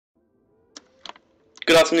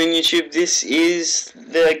Good afternoon, YouTube. This is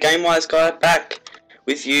the GameWise guy back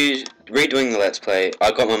with you, redoing the Let's Play.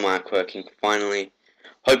 I got my mic working finally.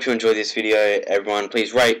 Hope you enjoy this video, everyone.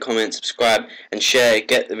 Please rate, comment, subscribe, and share.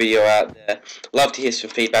 Get the video out there. Love to hear some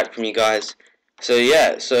feedback from you guys. So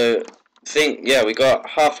yeah, we got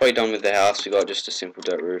halfway done with the house. We got just a simple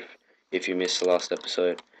dirt roof. If you missed the last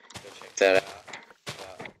episode, go check that out.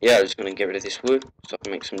 Yeah, I'm just gonna get rid of this wood so I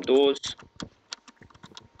can make some doors.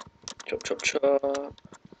 Chop, chop, chop.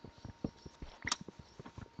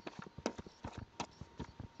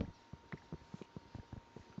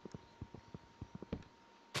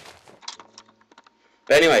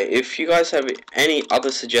 But anyway, if you guys have any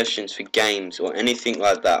other suggestions for games or anything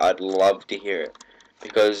like that, I'd love to hear it.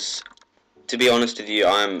 Because, to be honest with you,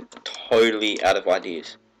 I'm totally out of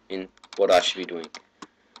ideas in what I should be doing.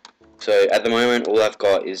 So, at the moment, all I've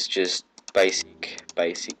got is just basic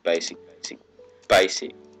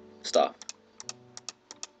stuff.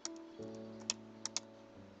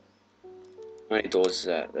 How many doors is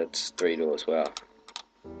that? That's 3 doors, wow.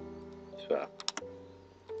 Wow.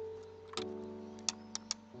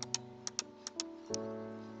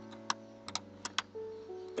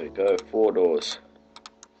 There we go, 4 doors.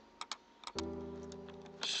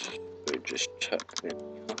 So just chuck them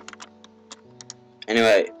here.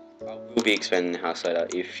 Anyway, I will be expanding the house later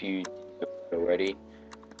if you didn't know it already.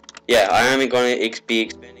 Yeah, I am going to be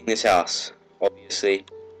expanding this house, obviously.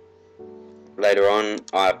 Later on,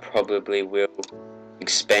 I probably will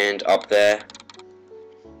expand up there,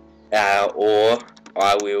 or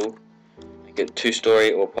I will make it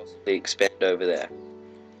 2-story or possibly expand over there.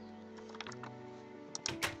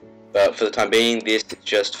 But for the time being, this is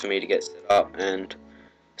just for me to get set up and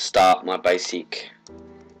start my basic,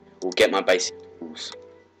 or get my basic tools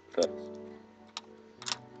first.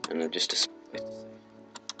 And then just a small place to save.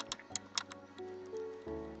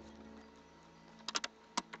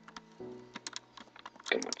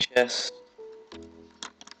 Get my chest.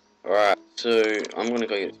 Alright, so I'm gonna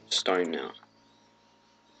go get stone now.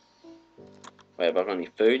 Wait, have I got any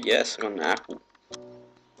food? Yes, I got an apple.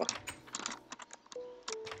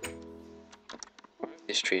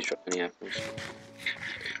 This tree's dropping the apples.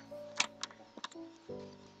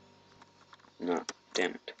 No,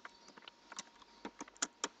 damn it.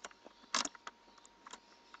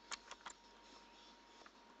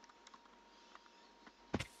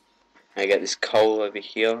 I get this coal over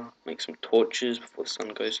here, make some torches before the sun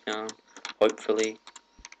goes down, hopefully.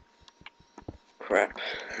 Crap.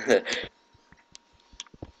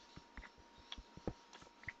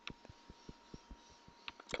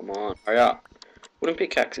 Come on, hurry up. Wooden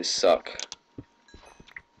pickaxes suck.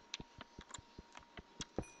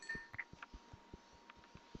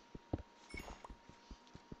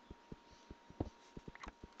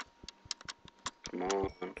 Come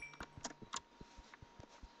on.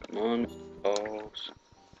 Come on, balls.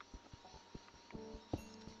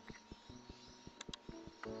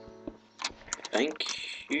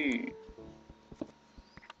 Thank you.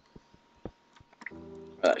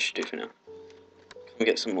 That should do for now. Come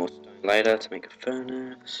get some more stone later to make a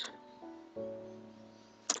furnace.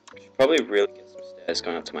 Should probably really get some stairs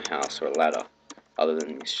going up to my house, or a ladder. Other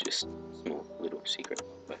than this just small little secret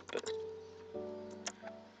but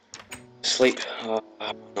sleep. Not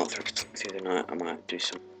through the night. I might do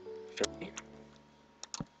some filming.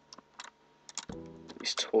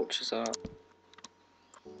 These torches up.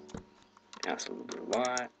 House a little bit of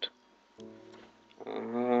light.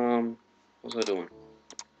 What was I doing?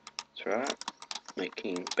 That's right.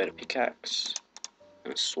 Making better pickaxe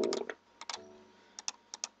and a sword.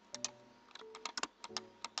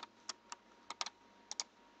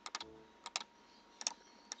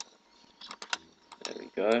 There we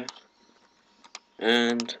go.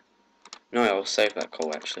 And no, I'll save that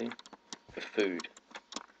coal actually for food.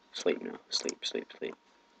 Sleep now. Sleep.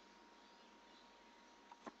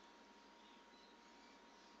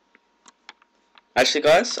 Actually,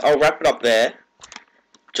 guys, I'll wrap it up there.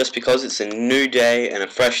 Just because it's a new day and a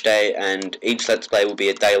fresh day, and each Let's Play will be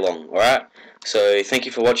a day long, alright? So, thank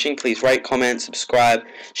you for watching. Please rate, comment, subscribe,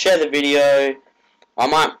 share the video.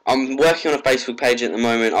 I'm working on a Facebook page at the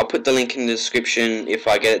moment. I'll put the link in the description if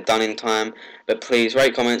I get it done in time. But please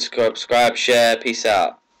rate, comment, subscribe, share. Peace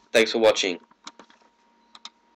out. Thanks for watching.